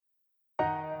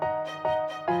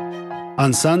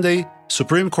On Sunday,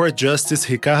 Supreme Court Justice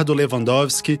Ricardo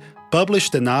Lewandowski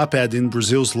published an op-ed in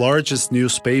Brazil's largest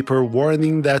newspaper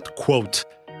warning that, quote,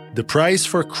 the price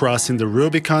for crossing the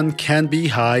Rubicon can be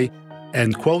high,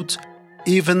 end quote,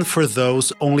 even for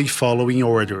those only following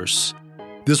orders.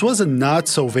 This was a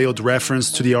not-so-veiled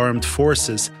reference to the armed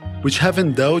forces, which have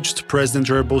indulged President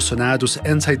Jair Bolsonaro's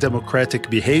anti-democratic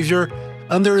behavior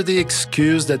under the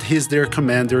excuse that he's their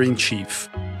commander-in-chief.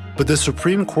 But the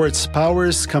Supreme Court's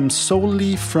powers come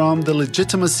solely from the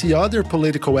legitimacy other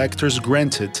political actors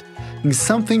granted, in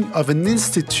something of an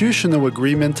institutional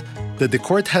agreement that the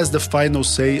court has the final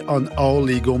say on all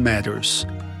legal matters.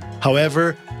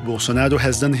 However, Bolsonaro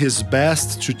has done his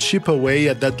best to chip away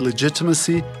at that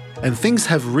legitimacy, and things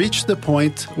have reached the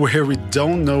point where we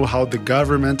don't know how the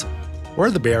government, or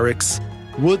the barracks,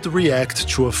 would react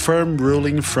to a firm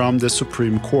ruling from the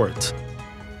Supreme Court.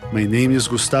 My name is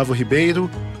Gustavo Ribeiro.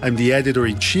 I'm the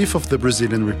editor-in-chief of the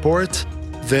Brazilian Report.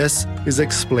 This is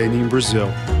Explaining Brazil.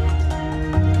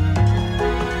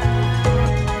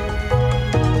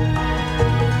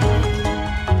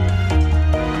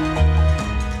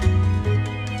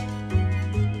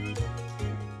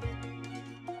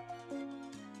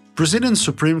 Brazilian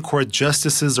Supreme Court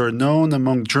justices are known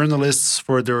among journalists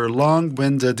for their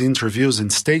long-winded interviews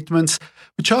and statements,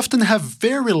 which often have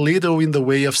very little in the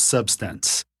way of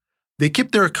substance. They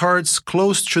keep their cards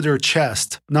close to their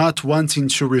chest, not wanting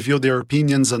to reveal their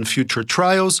opinions on future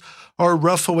trials or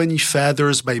ruffle any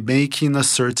feathers by making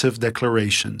assertive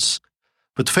declarations.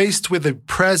 But faced with a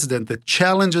president that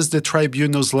challenges the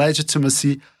tribunal's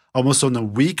legitimacy almost on a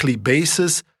weekly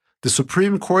basis, the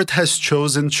Supreme Court has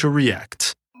chosen to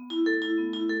react.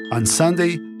 On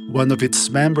Sunday, one of its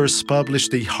members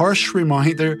published a harsh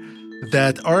reminder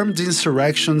that armed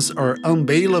insurrections are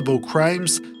unbailable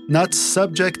crimes not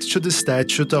subject to the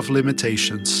statute of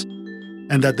limitations,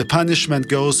 and that the punishment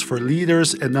goes for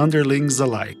leaders and underlings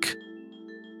alike.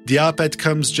 The op-ed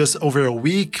comes just over a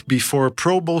week before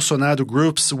pro-Bolsonaro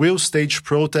groups will stage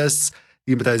protests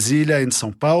in Brasília and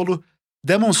São Paulo,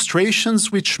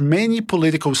 demonstrations which many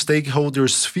political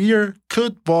stakeholders fear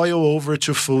could boil over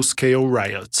to full-scale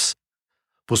riots.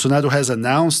 Bolsonaro has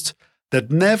announced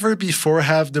that never before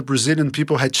have the Brazilian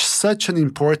people had such an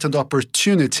important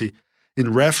opportunity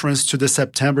in reference to the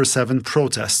September 7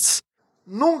 protests.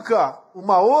 Nunca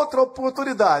uma outra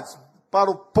oportunidade para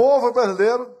o povo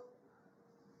brasileiro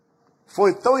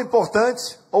foi tão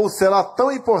importante ou será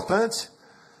tão importante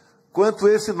quanto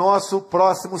esse nosso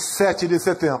próximo 7 de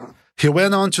setembro. He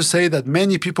went on to say that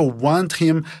many people want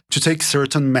him to take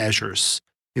certain measures.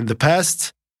 In the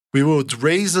past, we would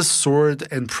raise a sword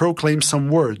and proclaim some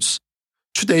words.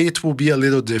 Today it will be a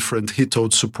little different, he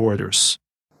told supporters.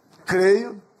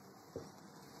 Creio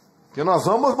que nós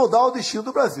vamos mudar o destino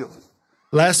do Brasil.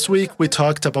 Last week we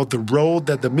talked about the role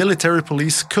that the military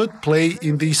police could play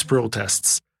in these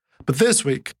protests. But this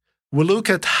week, we look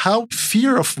at how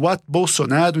fear of what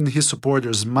Bolsonaro and his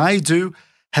supporters might do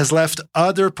has left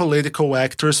other political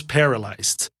actors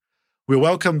paralyzed. We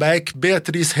welcome back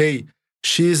Beatriz Rey.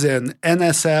 She's an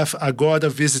NSF Agora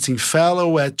Visiting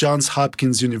Fellow at Johns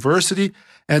Hopkins University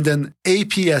and an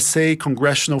APSA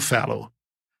Congressional Fellow.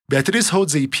 Beatriz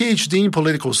holds a PhD in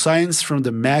political science from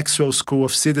the Maxwell School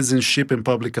of Citizenship and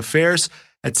Public Affairs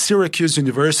at Syracuse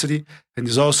University and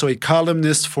is also a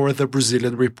columnist for the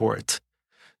Brazilian Report.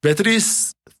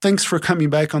 Beatriz, thanks for coming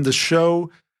back on the show.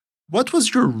 What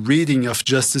was your reading of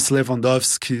Justice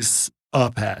Lewandowski's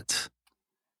op-ed?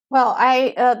 Well,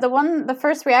 the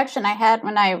first reaction I had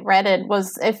when I read it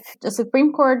was if the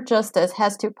Supreme Court justice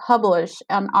has to publish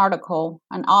an article,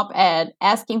 an op-ed,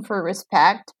 asking for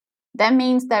respect, that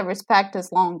means that respect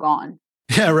is long gone.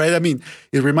 Yeah, right. I mean,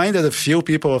 it reminded a few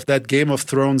people of that Game of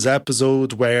Thrones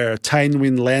episode where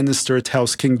Tywin Lannister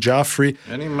tells King Joffrey,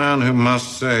 "Any man who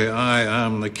must say, 'I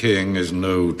am the king,' is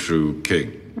no true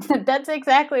king." That's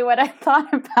exactly what I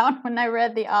thought about when I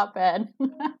read the op-ed.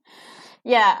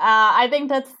 Yeah, I think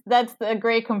that's a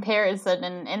great comparison,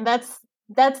 and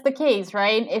that's the case,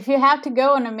 right? If you have to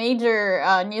go on a major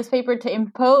newspaper to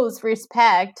impose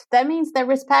respect, that means that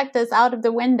respect is out of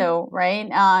the window, right?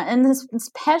 And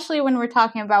especially when we're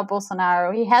talking about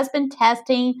Bolsonaro, he has been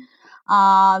testing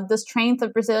the strength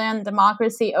of Brazilian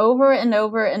democracy over and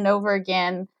over and over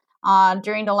again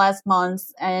during the last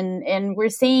months, and we're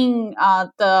seeing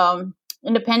the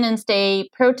Independence Day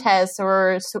protests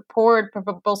or support for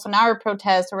Bolsonaro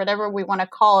protests or whatever we want to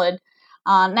call it.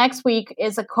 Next week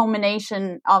is a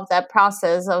culmination of that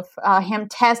process of him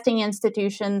testing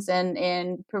institutions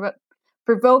and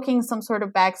provoking some sort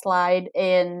of backslide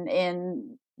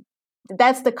in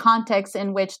that's the context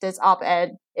in which this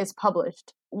op-ed is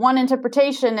published. One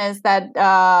interpretation is that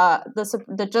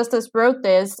the justice wrote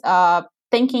this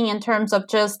thinking in terms of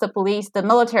just the police, the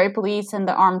military police, and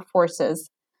the armed forces.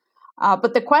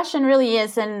 But the question really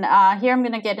is, and here I'm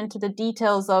going to get into the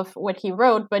details of what he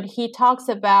wrote, but he talks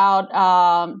about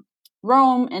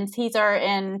Rome and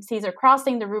Caesar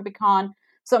crossing the Rubicon.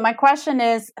 So my question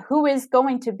is, who is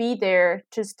going to be there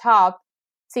to stop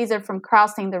Caesar from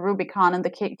crossing the Rubicon in the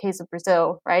case of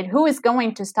Brazil, right? Who is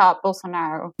going to stop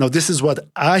Bolsonaro? Now, this is what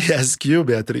I ask you,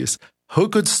 Beatriz. Who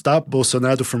could stop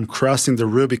Bolsonaro from crossing the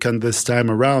Rubicon this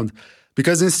time around?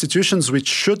 Because institutions which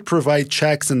should provide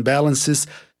checks and balances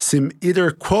seem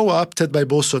either co-opted by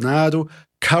Bolsonaro,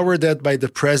 cowarded by the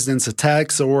president's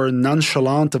attacks, or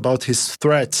nonchalant about his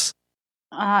threats.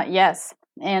 Yes.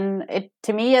 And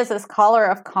to me, as a scholar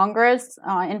of Congress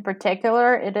in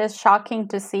particular, it is shocking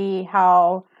to see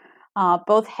how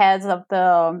both heads of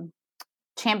the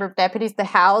Chamber of Deputies, the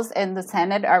House and the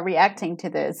Senate, are reacting to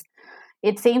this.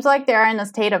 It seems like they're in a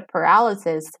state of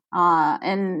paralysis.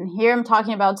 And here I'm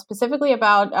talking about specifically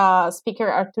about Speaker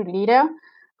Arthur Lira,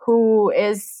 who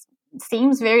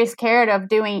seems very scared of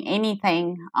doing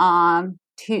anything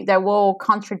that will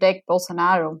contradict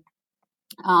Bolsonaro.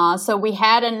 So we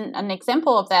had an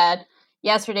example of that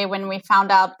yesterday when we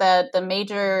found out that the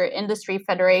major industry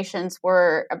federations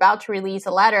were about to release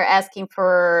a letter asking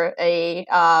for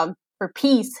for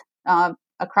peace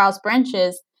across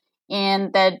branches,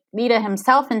 and that Lira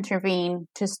himself intervened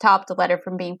to stop the letter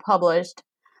from being published.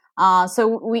 So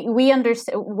we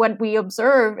understand, what we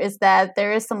observe is that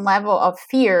there is some level of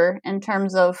fear in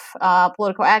terms of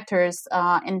political actors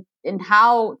in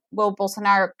how will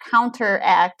Bolsonaro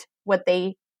counteract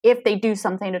if they do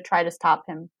something to try to stop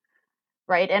him,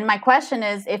 right? And my question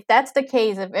is, if that's the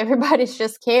case, if everybody's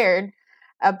just scared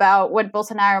about what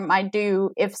Bolsonaro might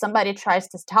do if somebody tries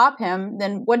to stop him,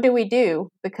 then what do we do?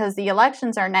 Because the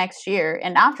elections are next year,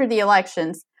 and after the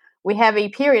elections, we have a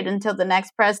period until the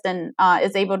next president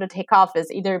is able to take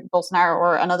office, either Bolsonaro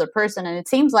or another person. And it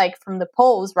seems like from the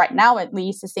polls right now, at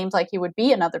least, it seems like he would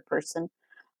be another person.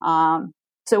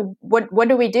 So what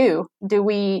do we do? Do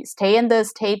we stay in this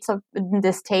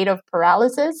state of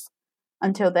paralysis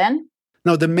until then?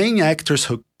 Now, the main actors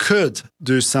who could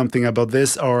do something about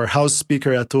this are House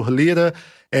Speaker Arthur Lira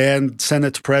and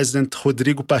Senate President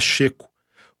Rodrigo Pacheco.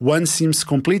 One seems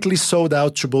completely sold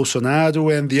out to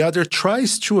Bolsonaro, and the other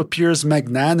tries to appear as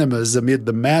magnanimous amid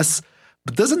the mess,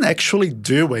 but doesn't actually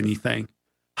do anything.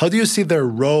 How do you see their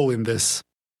role in this?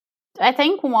 I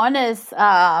think one is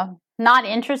not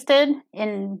interested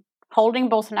in holding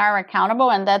Bolsonaro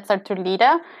accountable, and that's Arthur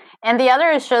Lira. And the other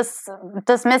is just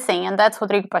dismissing, and that's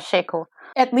Rodrigo Pacheco.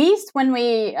 At least when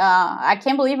I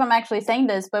can't believe I'm actually saying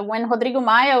this, but when Rodrigo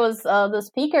Maia was the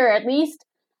speaker, at least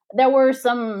there were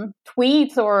some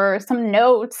tweets or some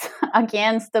notes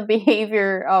against the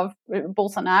behavior of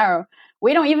Bolsonaro.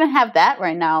 We don't even have that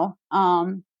right now.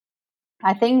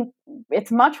 I think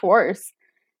it's much worse.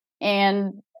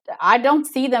 And I don't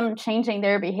see them changing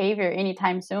their behavior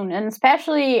anytime soon. And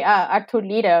especially Arthur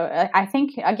Lira. I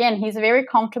think, again, he's very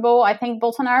comfortable. I think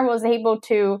Bolsonaro was able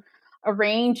to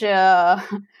arrange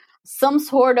some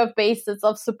sort of basis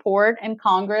of support in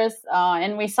Congress.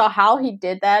 And we saw how he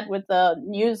did that with the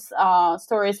news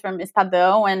stories from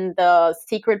Estadão and the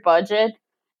secret budget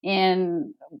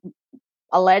and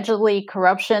allegedly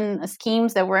corruption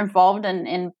schemes that were involved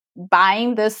in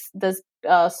buying this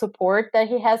support that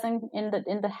he has in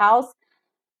the House.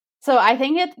 So I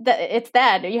think it's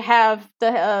that you have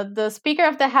the Speaker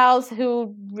of the House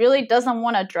who really doesn't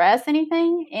want to address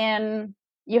anything, and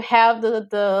you have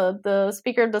the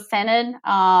Speaker of the Senate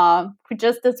who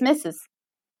just dismisses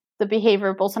the behavior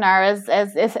of Bolsonaro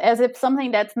as if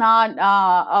something that's not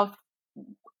of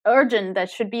urgent, that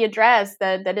should be addressed,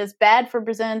 that is bad for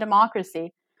Brazilian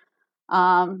democracy.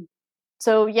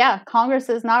 So yeah, Congress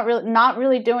is not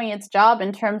really doing its job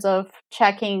in terms of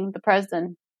checking the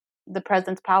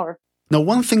president's power. Now,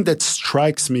 one thing that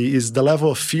strikes me is the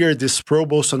level of fear these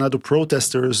pro-Bolsonaro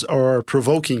protesters are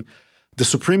provoking. The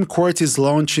Supreme Court is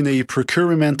launching a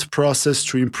procurement process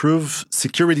to improve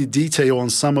security detail on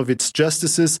some of its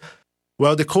justices,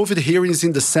 while the COVID hearings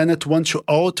in the Senate want to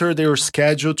alter their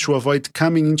schedule to avoid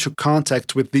coming into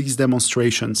contact with these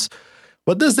demonstrations.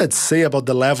 What does that say about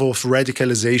the level of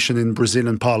radicalization in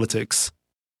Brazilian politics?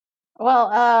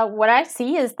 Well, what I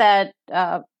see is that,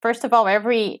 first of all,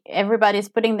 everybody's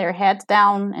putting their heads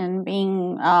down and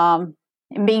being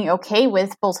okay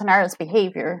with Bolsonaro's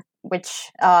behavior,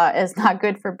 which is not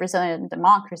good for Brazilian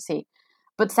democracy.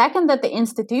 But second, that the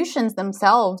institutions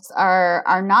themselves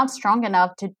are not strong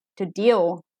enough to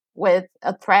deal with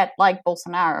a threat like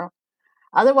Bolsonaro.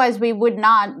 Otherwise, we would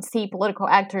not see political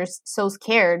actors so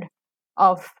scared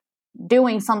of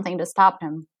doing something to stop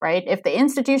him, right? If the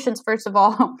institutions, first of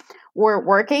all, were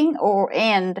working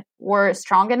and were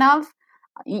strong enough,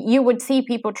 you would see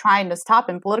people trying to stop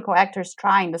him, political actors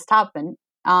trying to stop him.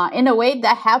 In a way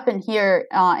that happened here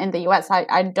in the U.S.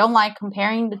 I don't like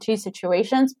comparing the two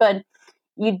situations, but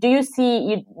you do see,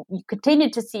 you continue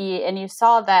to see, and you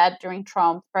saw that during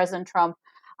President Trump,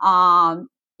 a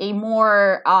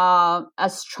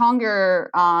stronger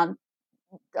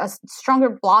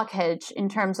blockage in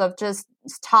terms of just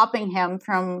stopping him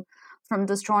from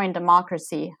destroying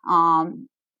democracy.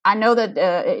 I know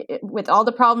that with all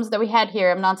the problems that we had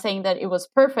here, I'm not saying that it was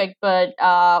perfect, but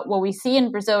what we see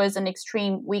in Brazil is an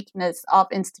extreme weakness of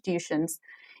institutions.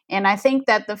 And I think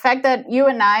that the fact that you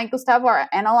and I, Gustavo, are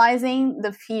analyzing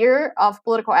the fear of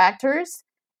political actors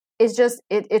is just,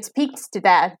 it speaks to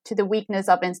that, to the weakness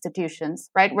of institutions,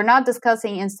 right? We're not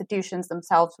discussing institutions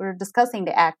themselves, we're discussing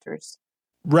the actors.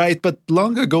 Right, but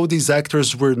long ago, these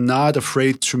actors were not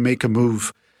afraid to make a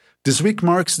move. This week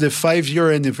marks the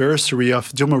 5-year anniversary of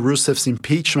Dilma Rousseff's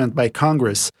impeachment by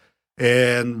Congress.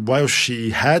 And while she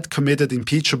had committed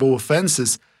impeachable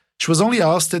offenses, she was only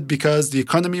ousted because the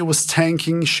economy was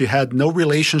tanking, she had no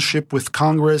relationship with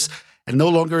Congress, and no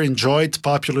longer enjoyed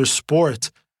popular support.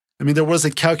 I mean, there was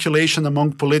a calculation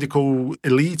among political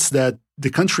elites that the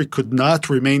country could not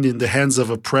remain in the hands of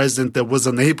a president that was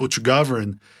unable to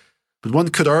govern. But one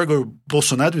could argue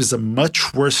Bolsonaro is a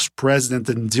much worse president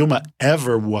than Dilma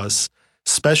ever was,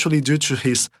 especially due to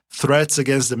his threats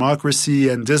against democracy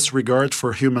and disregard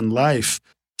for human life.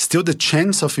 Still, the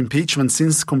chance of impeachment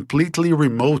seems completely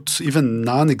remote, even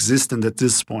non-existent at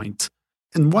this point.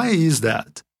 And why is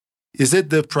that? Is it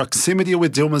the proximity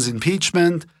with Dilma's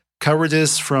impeachment,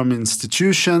 cowardice from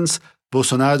institutions,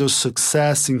 Bolsonaro's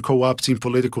success in co-opting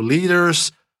political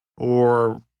leaders,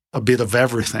 or a bit of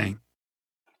everything?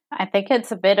 I think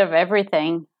it's a bit of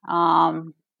everything.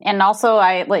 And also,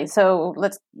 so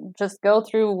let's just go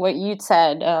through what you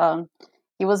said.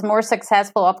 He was more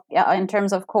successful in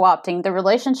terms of co-opting. The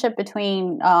relationship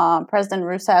between President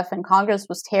Rousseff and Congress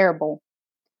was terrible.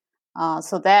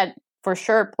 So that for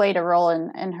sure played a role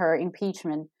in her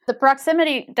impeachment. The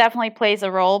proximity definitely plays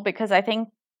a role because I think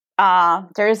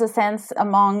there is a sense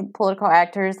among political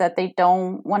actors that they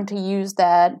don't want to use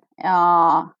that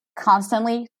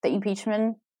constantly, the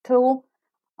impeachment tool.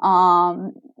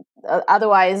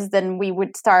 Otherwise, then we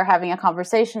would start having a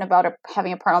conversation about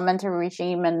having a parliamentary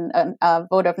regime and a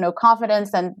vote of no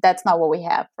confidence, and that's not what we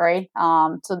have, right?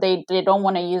 So they don't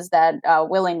want to use that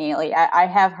willy-nilly. I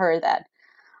have heard that.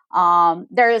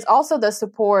 There is also the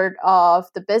support of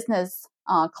the business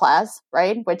class,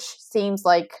 right? Which seems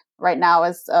like right now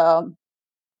is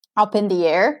up in the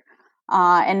air.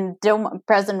 And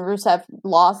President Rousseff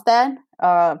lost that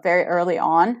very early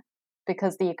on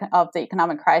because of the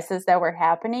economic crisis that were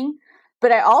happening.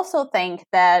 But I also think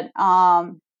that,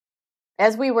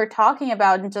 as we were talking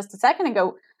about just a second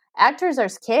ago, actors are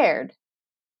scared.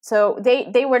 So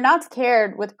they were not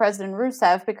scared with President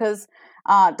Rousseff because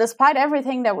despite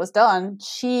everything that was done,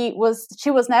 she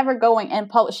was never going in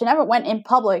public. She never went in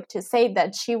public to say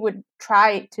that she would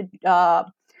try to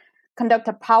conduct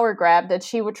a power grab, that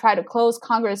she would try to close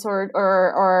Congress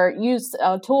or use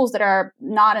tools that are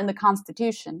not in the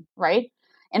Constitution, right?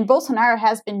 And Bolsonaro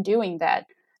has been doing that.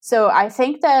 So I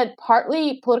think that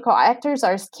partly political actors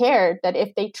are scared that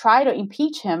if they try to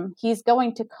impeach him, he's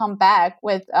going to come back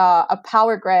with a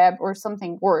power grab or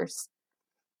something worse.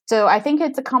 So I think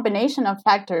it's a combination of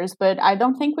factors, but I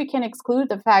don't think we can exclude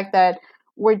the fact that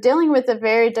we're dealing with a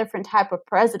very different type of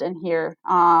president here.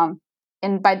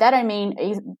 And by that, I mean,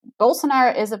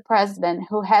 Bolsonaro is a president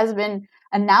who has been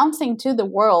announcing to the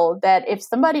world that if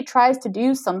somebody tries to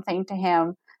do something to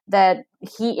him, that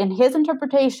he, in his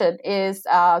interpretation, is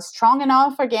strong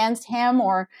enough against him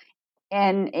or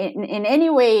in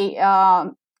any way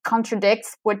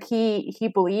contradicts what he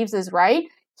believes is right,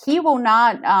 he will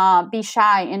not be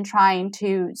shy in trying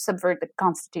to subvert the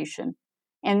Constitution.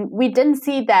 And we didn't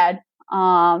see that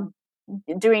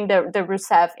during the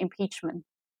Rousseff impeachment,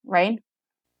 right?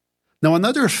 Now,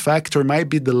 another factor might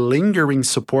be the lingering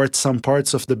support some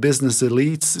parts of the business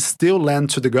elites still lend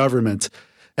to the government.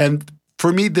 And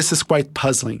for me, this is quite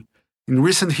puzzling. In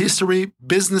recent history,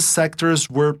 business sectors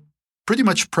were pretty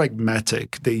much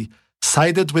pragmatic. They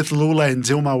sided with Lula and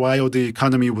Dilma while the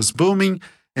economy was booming,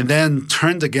 and then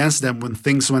turned against them when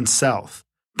things went south.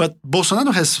 But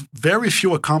Bolsonaro has very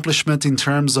few accomplishments in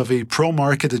terms of a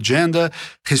pro-market agenda.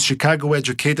 His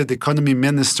Chicago-educated economy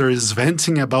minister is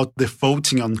venting about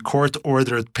defaulting on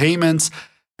court-ordered payments,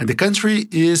 and the country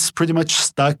is pretty much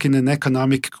stuck in an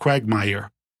economic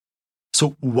quagmire.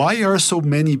 So why are so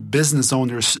many business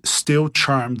owners still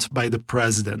charmed by the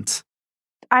president?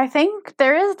 I think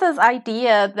there is this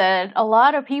idea that a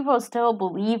lot of people still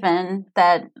believe in,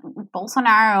 that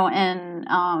Bolsonaro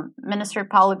and Minister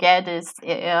Paulo Guedes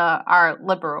are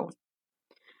liberals,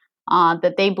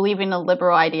 that they believe in a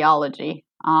liberal ideology,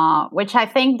 which I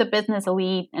think the business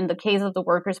elite, in the case of the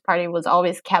Workers' Party, was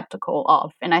always skeptical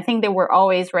of. And I think they were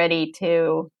always ready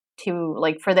for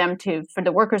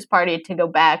the Workers' Party to go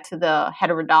back to the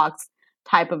heterodox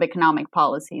type of economic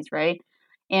policies, right?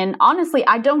 And honestly,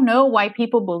 I don't know why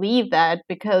people believe that,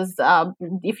 because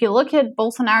if you look at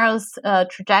Bolsonaro's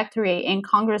trajectory in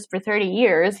Congress for 30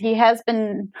 years, he has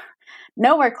been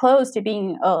nowhere close to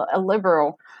being a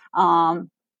liberal.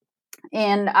 And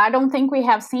I don't think we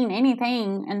have seen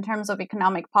anything in terms of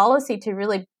economic policy to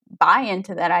really buy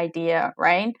into that idea,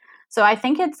 right? So I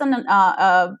think it's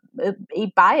a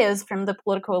bias from the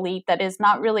political elite that is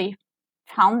not really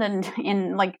founded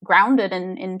in grounded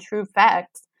in true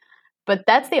facts. But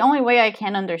that's the only way I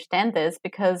can understand this,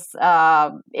 because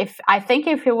if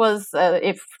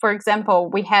for example,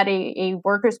 we had a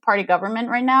Workers' Party government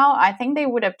right now, I think they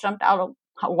would have jumped out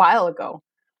a while ago.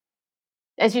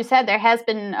 As you said, there has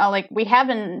been we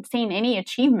haven't seen any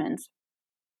achievements,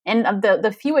 and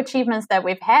the few achievements that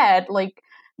we've had,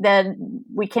 that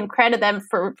we can credit them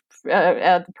for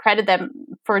the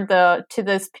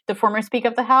former Speaker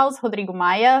of the House, Rodrigo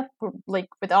Maia, who,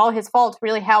 with all his faults,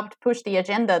 really helped push the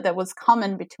agenda that was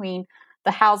common between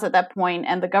the House at that point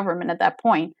and the government at that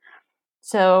point.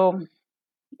 So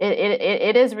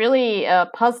it is really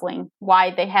puzzling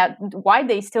why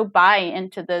they still buy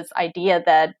into this idea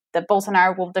that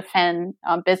Bolsonaro will defend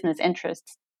business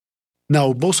interests.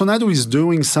 Now, Bolsonaro is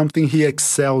doing something he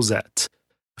excels at.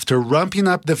 After ramping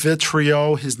up the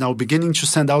vitriol, he's now beginning to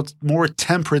send out more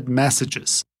tempered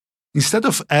messages. Instead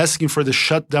of asking for the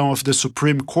shutdown of the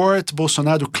Supreme Court,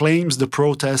 Bolsonaro claims the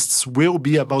protests will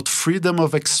be about freedom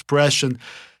of expression,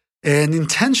 an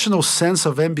intentional sense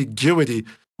of ambiguity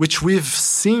which we've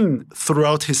seen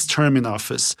throughout his term in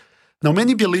office. Now,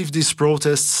 many believe these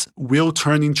protests will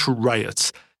turn into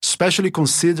riots, especially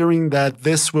considering that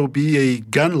this will be a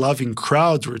gun-loving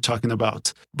crowd we're talking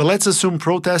about. But let's assume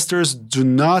protesters do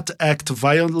not act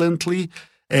violently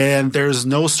and there's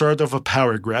no sort of a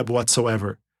power grab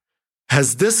whatsoever.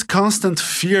 Has this constant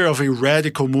fear of a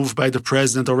radical move by the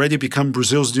president already become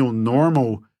Brazil's new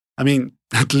normal? I mean,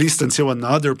 at least until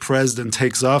another president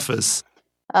takes office.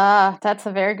 That's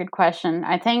a very good question.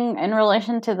 I think in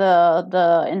relation to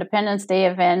the Independence Day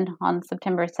event on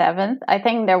September 7th, I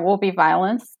think there will be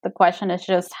violence. The question is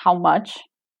just how much.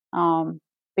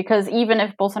 Because even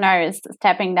if Bolsonaro is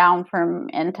stepping down from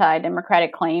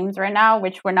anti-democratic claims right now,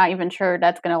 which we're not even sure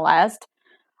that's going to last,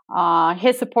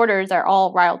 his supporters are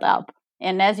all riled up.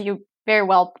 And as you very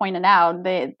well pointed out,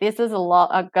 this is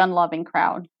a gun-loving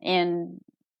crowd. And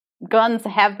guns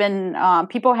have been,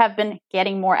 people have been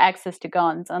getting more access to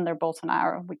guns under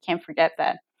Bolsonaro. We can't forget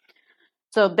that.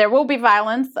 So there will be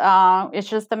violence. It's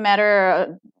just a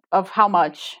matter of how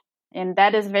much. And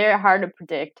that is very hard to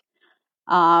predict.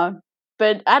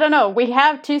 But I don't know. We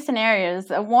have two scenarios.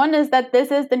 One is that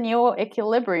this is the new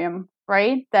equilibrium,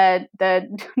 right? That the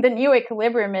new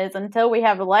equilibrium is, until we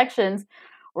have elections,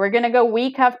 we're going to go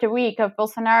week after week of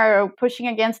Bolsonaro pushing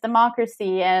against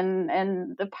democracy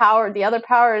and the other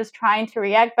powers trying to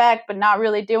react back, but not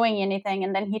really doing anything.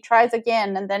 And then he tries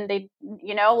again. And then they,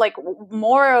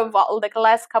 more of the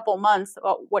last couple of months,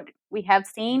 what we have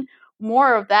seen,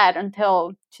 more of that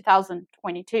until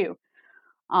 2022.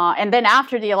 And then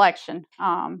after the election,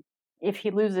 if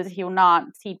he loses, he will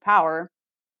not cede power.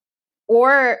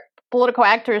 Or political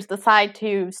actors decide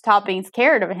to stop being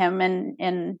scared of him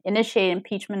and initiate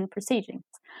impeachment proceedings.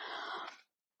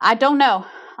 I don't know.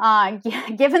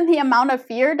 Given the amount of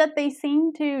fear that they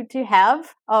seem to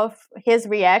have of his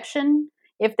reaction,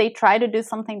 if they try to do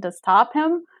something to stop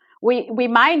him, we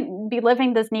might be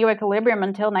living this new equilibrium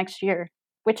until next year,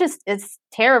 which is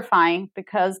terrifying,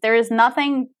 because there is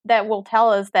nothing that will tell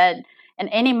us that in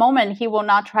any moment he will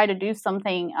not try to do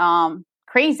something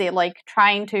crazy, like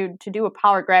trying to do a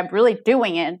power grab, really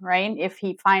doing it, right, if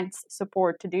he finds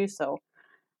support to do so.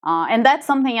 And that's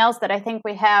something else that I think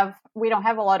we don't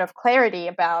have a lot of clarity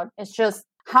about. It's just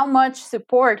how much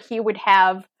support he would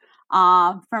have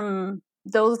from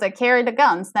those that carry the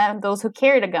guns, those who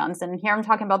carry the guns. And here I'm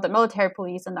talking about the military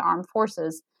police and the armed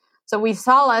forces. So we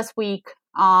saw last week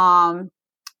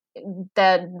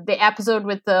that the episode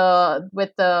with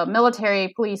the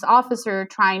military police officer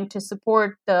trying to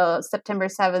support the September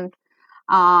 7th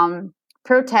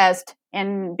protest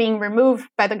and being removed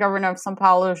by the governor of São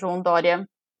Paulo, João Dória.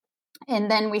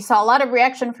 And then we saw a lot of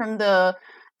reaction from the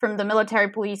from the military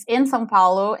police in São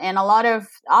Paulo, and a lot of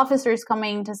officers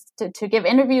coming to give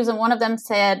interviews, and one of them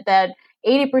said that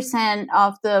 80%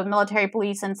 of the military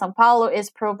police in São Paulo is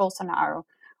pro-Bolsonaro.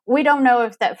 We don't know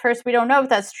if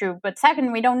that's true, but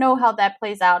second, we don't know how that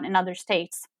plays out in other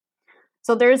states.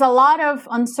 So there's a lot of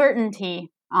uncertainty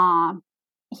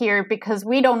here because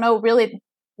we don't know really,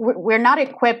 we're not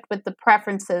equipped with the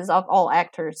preferences of all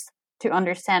actors to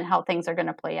understand how things are going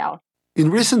to play out. In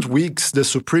recent weeks, the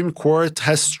Supreme Court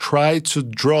has tried to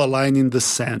draw a line in the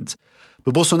sand.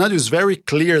 But Bolsonaro is very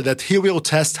clear that he will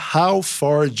test how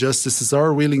far justices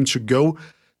are willing to go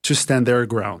to stand their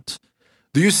ground.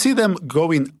 Do you see them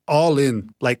going all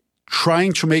in, like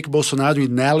trying to make Bolsonaro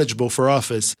ineligible for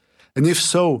office? And if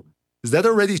so, is that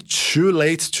already too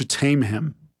late to tame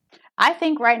him? I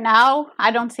think right now,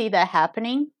 I don't see that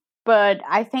happening. But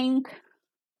I think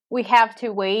we have to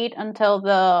wait until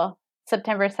the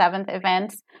September 7th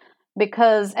events,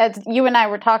 because as you and I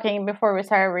were talking before we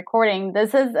started recording,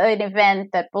 this is an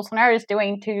event that Bolsonaro is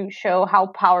doing to show how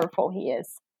powerful he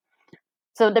is.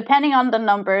 So depending on the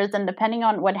numbers and depending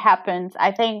on what happens,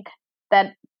 I think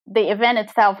that the event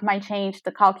itself might change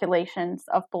the calculations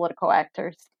of political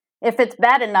actors. If it's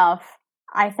bad enough,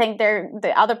 I think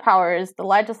the other powers, the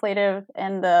legislative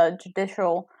and the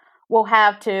judicial, will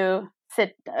have to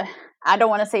sit, I don't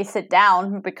want to say sit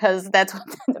down, because that's what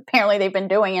apparently they've been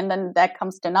doing, and then that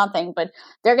comes to nothing, but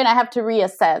they're going to have to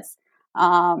reassess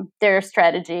their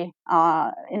strategy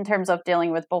in terms of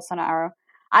dealing with Bolsonaro.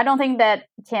 I don't think that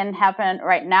can happen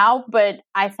right now, but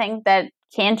I think that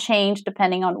can change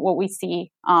depending on what we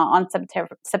see on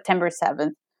September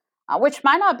 7th, which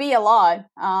might not be a lot.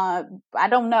 I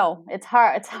don't know. It's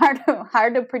hard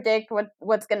to predict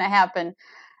what's going to happen.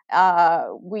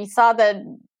 We saw that,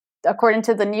 according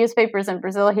to the newspapers in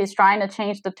Brazil, he's trying to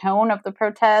change the tone of the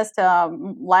protest,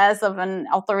 less of an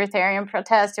authoritarian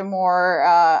protest to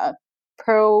more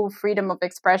pro-freedom of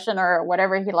expression, or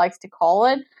whatever he likes to call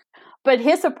it. But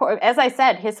his support, as I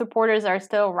said, his supporters are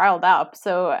still riled up.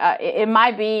 So it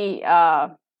might be a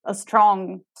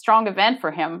strong event for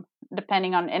him,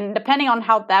 depending on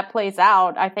how that plays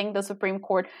out. I think the Supreme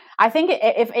Court,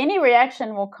 if any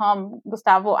reaction will come,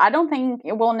 Gustavo, I don't think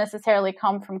it will necessarily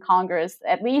come from Congress,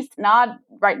 at least not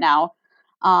right now.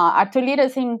 Arthur Lira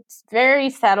seems very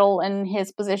settled in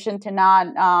his position to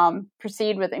not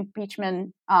proceed with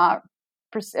impeachment,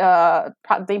 the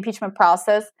impeachment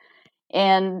process.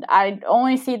 And I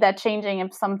only see that changing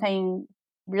if something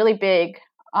really big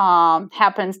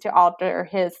happens to alter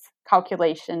his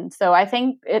calculation. So I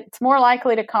think it's more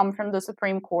likely to come from the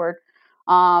Supreme Court,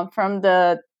 from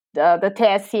the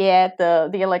TSE, the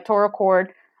Electoral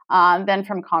Court, than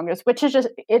from Congress, which is just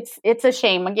it's a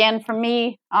shame. Again, for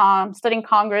me, studying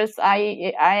Congress,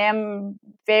 I am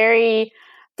very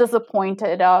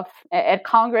disappointed at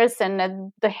Congress and at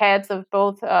the heads of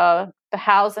both the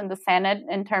House and the Senate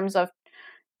in terms of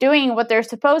doing what they're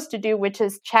supposed to do, which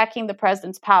is checking the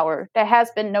president's power. There has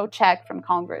been no check from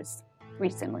Congress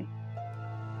recently.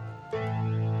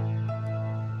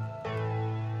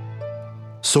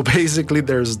 So basically,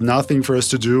 there's nothing for us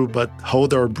to do but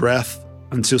hold our breath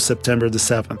until September the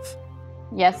 7th.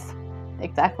 Yes,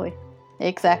 exactly.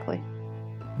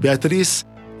 Beatriz,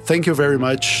 thank you very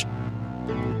much.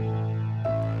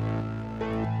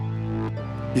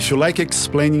 If you like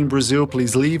Explaining Brazil,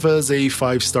 please leave us a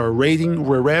 5-star rating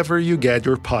wherever you get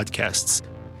your podcasts.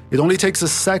 It only takes a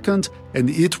second, and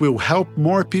it will help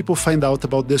more people find out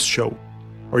about this show.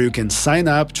 Or you can sign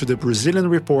up to the Brazilian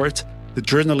Report, the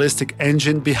journalistic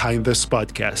engine behind this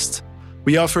podcast.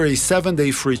 We offer a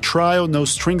 7-day free trial, no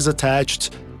strings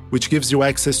attached, which gives you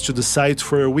access to the site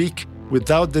for a week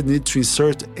without the need to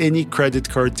insert any credit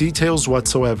card details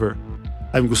whatsoever.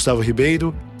 I'm Gustavo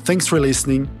Ribeiro. Thanks for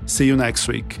listening. See you next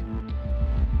week.